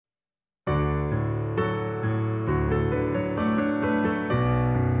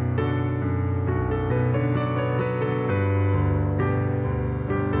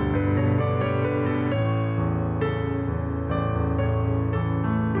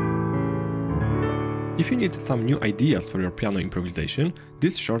If you need some new ideas for your piano improvisation,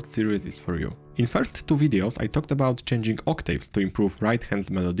 this short series is for you. In first two videos I talked about changing octaves to improve right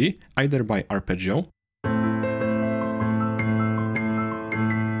hand's melody, either by arpeggio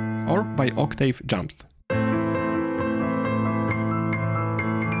or by octave jumps.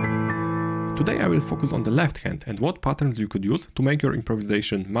 Today I will focus on the left hand and what patterns you could use to make your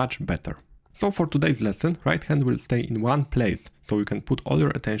improvisation much better. So for today's lesson, right hand will stay in one place, so you can put all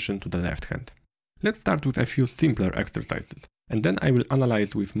your attention to the left hand. Let's start with a few simpler exercises, and then I will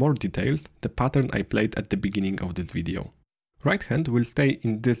analyze with more details the pattern I played at the beginning of this video. Right hand will stay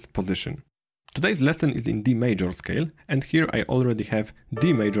in this position. Today's lesson is in D major scale, and here I already have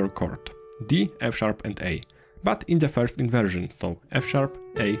D major chord, D, F sharp and A, but in the first inversion, so F sharp,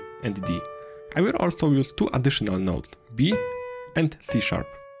 A and D. I will also use two additional notes, B and C sharp.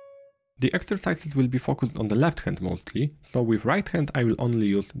 The exercises will be focused on the left hand mostly, so with right hand I will only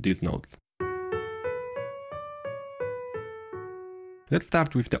use these notes. Let's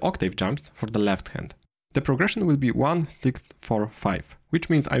start with the octave jumps for the left hand. The progression will be 1, 6, 4, 5, which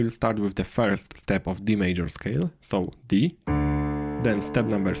means I will start with the first step of D major scale, so D, then step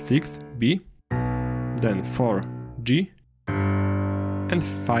number 6, B, then 4, G, and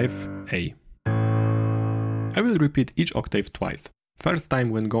 5, A. I will repeat each octave twice. First time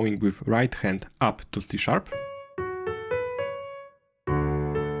when going with right hand up to C sharp,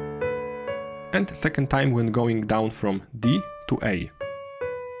 and second time when going down from D to A.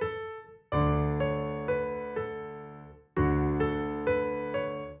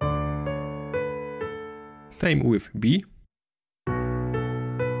 Same with B,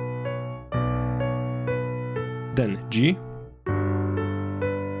 then G,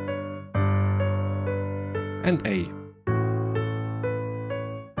 and A.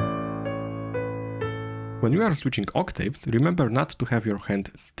 When you are switching octaves, remember not to have your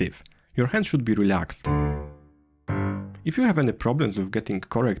hand stiff. Your hand should be relaxed. If you have any problems with getting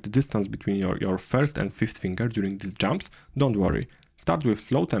correct distance between your first and fifth finger during these jumps, don't worry. Start with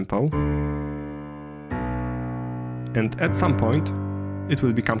slow tempo, and at some point it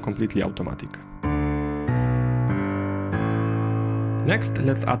will become completely automatic. Next,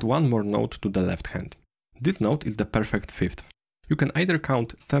 let's add one more note to the left hand. This note is the perfect fifth. You can either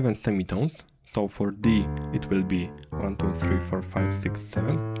count 7 semitones, so for D it will be 1, 2, 3, 4, 5, 6,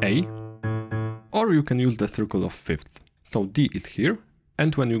 7, A, or you can use the circle of fifths. So D is here,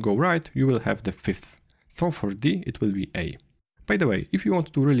 and when you go right you will have the fifth. So for D it will be A. By the way, if you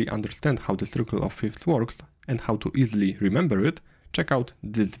want to really understand how the circle of fifths works and how to easily remember it, check out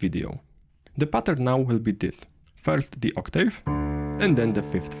this video. The pattern now will be this. First the octave, and then the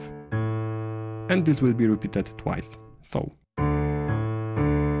fifth. And this will be repeated twice. So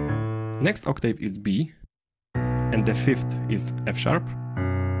next octave is B, and the fifth is F sharp.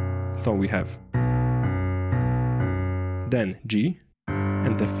 So we have then G,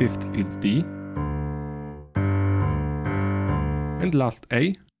 and the fifth is D, and last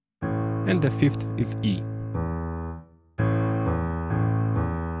A, and the fifth is E.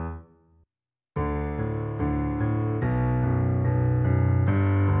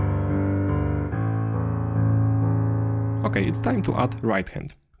 Okay, it's time to add right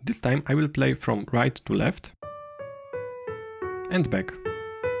hand. This time I will play from right to left and back.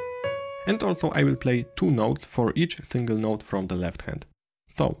 And also I will play two notes for each single note from the left hand.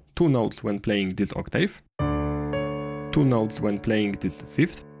 So, two notes when playing this octave, two notes when playing this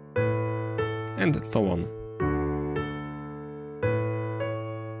fifth, and so on.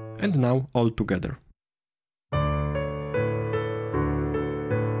 And now all together.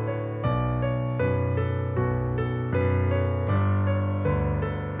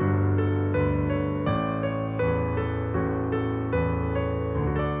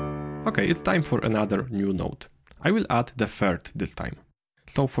 Okay, it's time for another new note. I will add the third this time.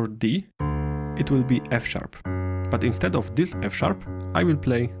 So for D, it will be F sharp. But instead of this F sharp, I will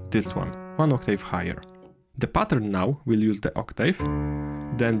play this one octave higher. The pattern now will use the octave,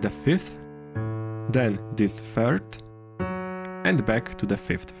 then the fifth, then this third, and back to the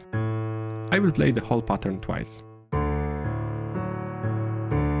fifth. I will play the whole pattern twice.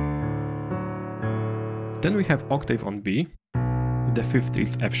 Then we have octave on B, the fifth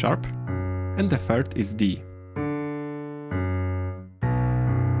is F sharp, and the third is D.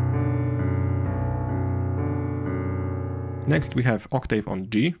 Next we have octave on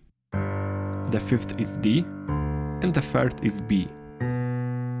G, the fifth is D, and the third is B.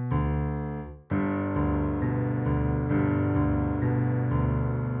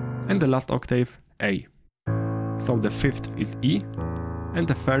 And the last octave, A. So the fifth is E, and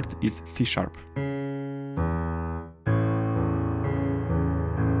the third is C sharp.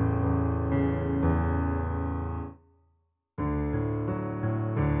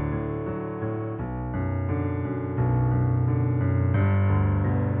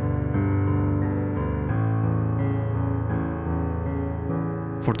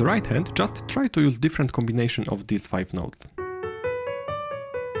 For the right hand, just try to use different combination of these 5 notes.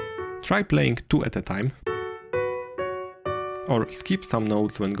 Try playing 2 at a time, or skip some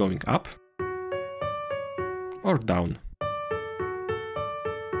notes when going up or down.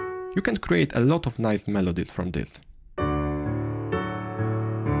 You can create a lot of nice melodies from this.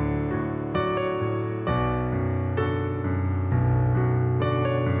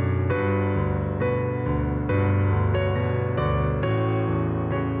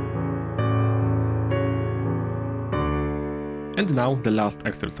 And now the last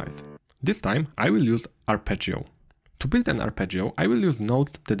exercise. This time I will use arpeggio. To build an arpeggio, I will use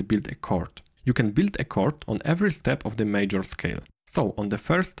notes that build a chord. You can build a chord on every step of the major scale. So on the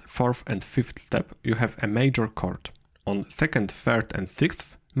 1st, 4th and 5th step you have a major chord. On 2nd, 3rd and 6th,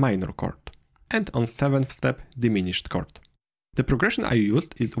 minor chord. And on 7th step, diminished chord. The progression I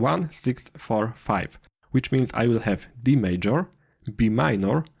used is 1, 6, 4, 5, which means I will have D major, B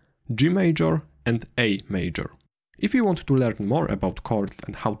minor, G major and A major. If you want to learn more about chords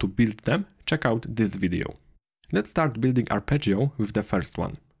and how to build them, check out this video. Let's start building arpeggio with the first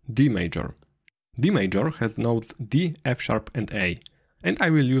one, D major. D major has notes D, F sharp and A, and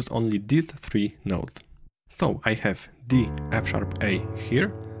I will use only these 3 notes. So I have D, F sharp, A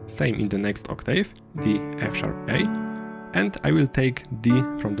here, same in the next octave, D, F sharp, A, and I will take D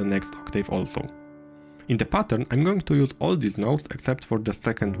from the next octave also. In the pattern I'm going to use all these notes except for the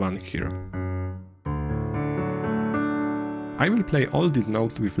second one here. I will play all these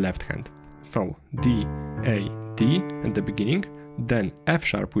notes with left hand. So D, A, D at the beginning, then F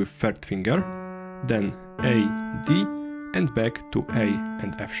sharp with 3rd finger, then A, D and back to A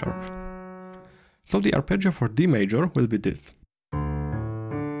and F sharp. So the arpeggio for D major will be this.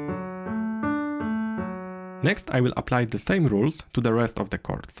 Next I will apply the same rules to the rest of the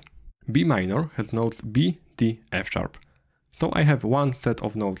chords. B minor has notes B, D, F sharp. So I have one set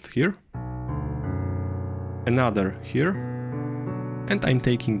of notes here, another here, and I'm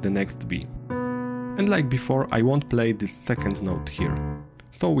taking the next B. And like before, I won't play this second note here.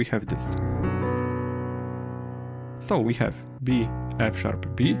 So we have this. So we have B, F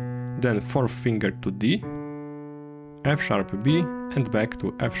sharp, B, then 4th finger to D, F sharp, B, and back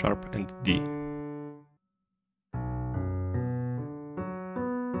to F sharp and D.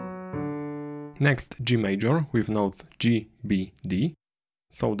 Next G major with notes G, B, D.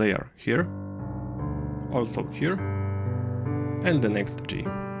 So they are here, also here, and the next G.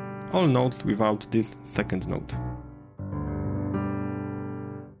 All notes without this second note.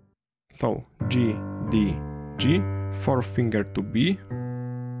 So G, D, G, 4th finger to B,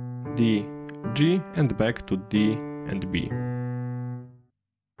 D, G and back to D and B.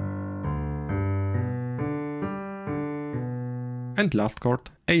 And last chord,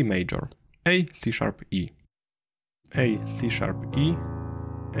 A major, A, C sharp, E. A, C sharp, E,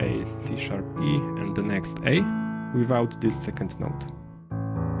 A, C sharp, E and the next A without this second note.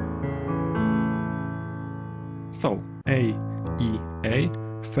 So A, E, A,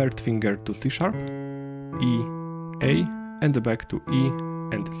 3rd finger to C sharp, E, A and back to E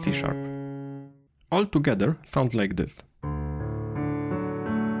and C sharp. All together sounds like this.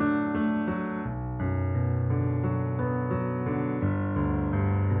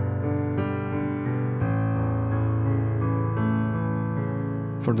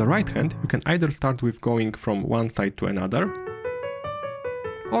 For the right hand, you can either start with going from one side to another,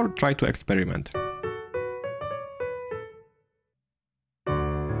 or try to experiment.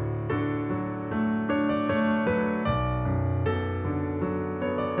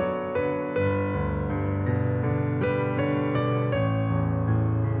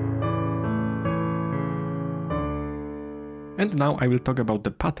 And now I will talk about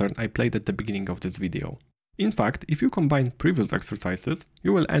the pattern I played at the beginning of this video. In fact, if you combine previous exercises,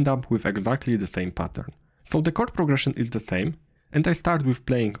 you will end up with exactly the same pattern. So the chord progression is the same, and I start with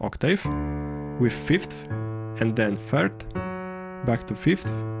playing octave, with 5th, and then 3rd, back to 5th,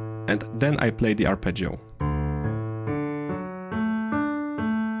 and then I play the arpeggio.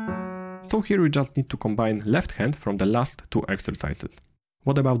 So here we just need to combine left hand from the last 2 exercises.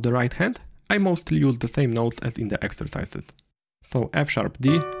 What about the right hand? I mostly use the same notes as in the exercises. So F sharp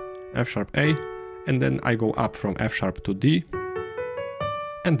D, F sharp A, and then I go up from F sharp to D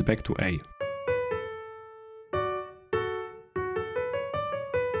and back to A.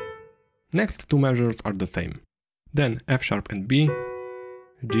 Next 2 measures are the same. Then F sharp and B,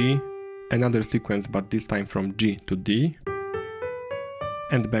 G, another sequence but this time from G to D,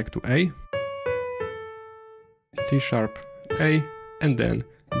 and back to A, C sharp, A, and then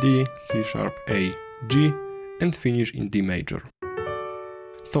D, C sharp, A, G, and finish in D major.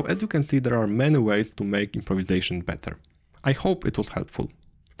 So as you can see, there are many ways to make improvisation better. I hope it was helpful.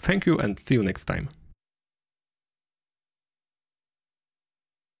 Thank you and see you next time.